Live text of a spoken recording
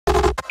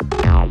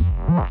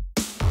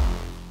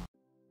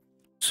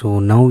So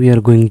now we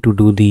are going to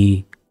do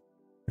the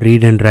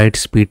read and write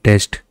speed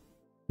test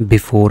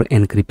before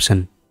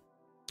encryption.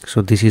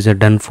 So this is a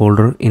done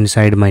folder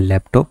inside my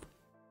laptop,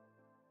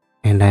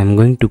 and I am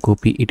going to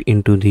copy it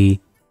into the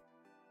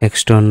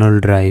external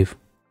drive,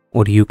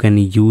 or you can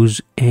use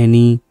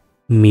any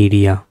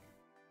media,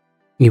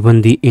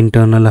 even the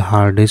internal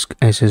hard disk,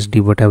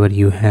 SSD, whatever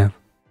you have.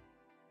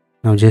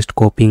 Now just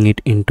copying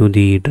it into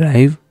the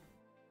drive,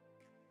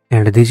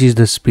 and this is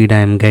the speed I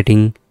am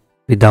getting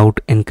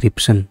without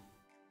encryption.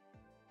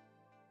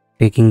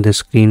 Taking the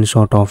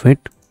screenshot of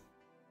it,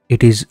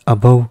 it is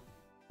above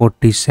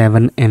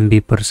 47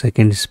 MB per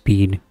second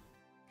speed.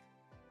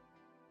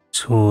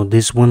 So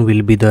this one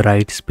will be the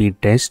write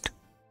speed test.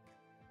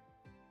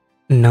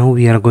 Now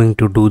we are going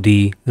to do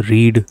the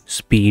read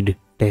speed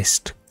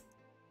test.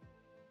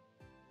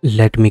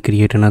 Let me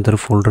create another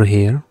folder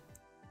here,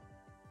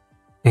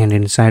 and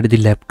inside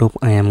the laptop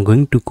I am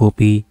going to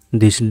copy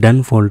this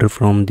done folder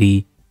from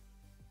the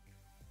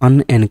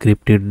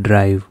unencrypted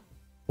drive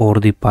or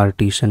the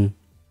partition,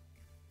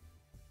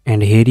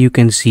 and here you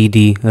can see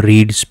the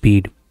read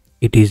speed.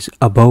 It is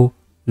above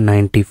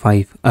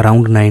 95,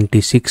 around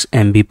 96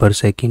 MB per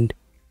second.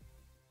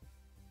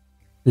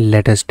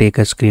 Let us take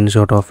a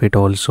screenshot of it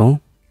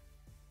also,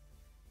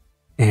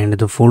 and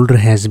the folder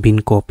has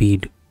been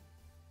copied.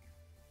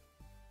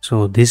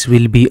 So this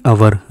will be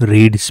our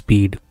read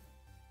speed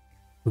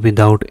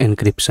without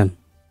encryption.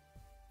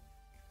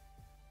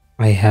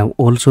 I have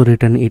also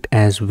written it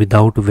as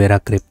without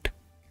Veracrypt.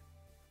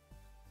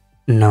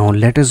 Now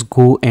let us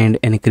go and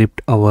encrypt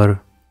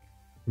our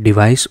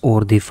device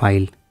or the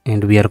file,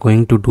 and we are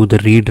going to do the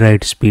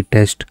read-write speed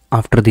test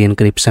after the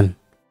encryption.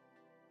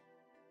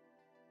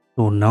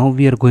 So now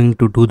we are going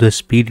to do the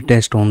speed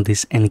test on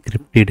this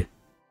encrypted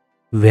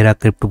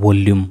Veracrypt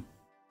volume,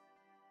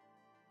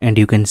 and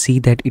you can see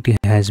that it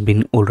has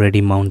been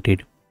already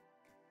mounted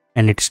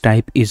and its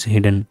type is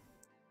hidden.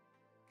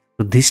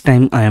 So this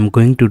time I am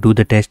going to do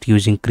the test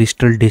using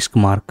Crystal Disk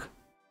Mark,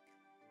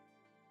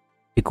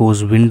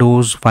 because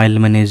Windows File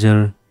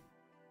Manager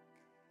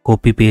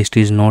copy paste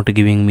is not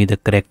giving me the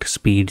correct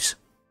speeds.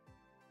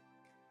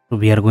 So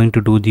we are going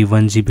to do the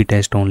 1 GB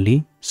test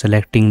only,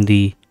 selecting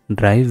the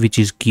drive which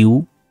is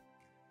Q,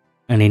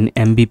 and in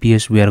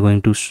Mbps we are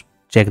going to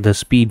check the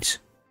speeds.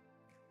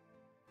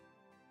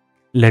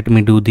 Let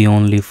me do the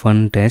only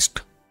fun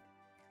test.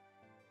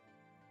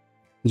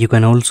 You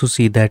can also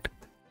see that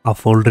a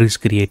folder is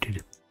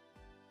created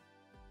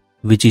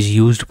which is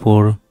used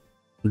for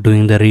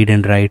doing the read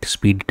and write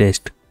speed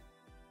test.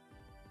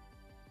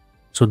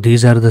 So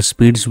these are the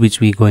speeds which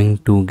we are going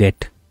to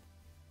get.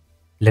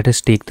 Let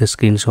us take the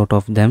screenshot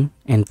of them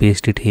and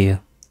paste it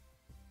here.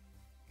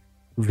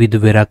 With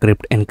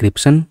Veracrypt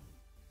encryption,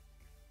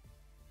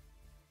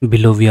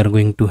 below we are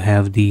going to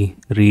have the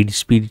read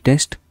speed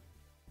test,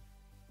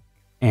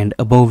 and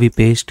above we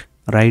paste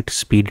write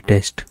speed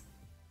test.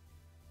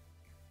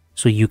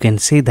 So you can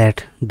say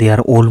that they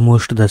are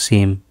almost the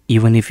same,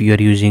 even if you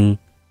are using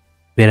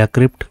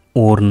Veracrypt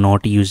or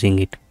not using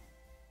it.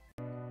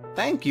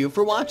 Thank you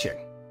for watching.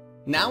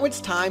 Now it's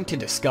time to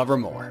discover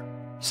more.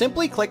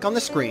 Simply click on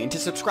the screen to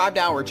subscribe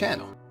to our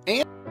channel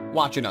and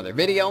watch another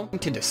video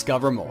to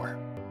discover more.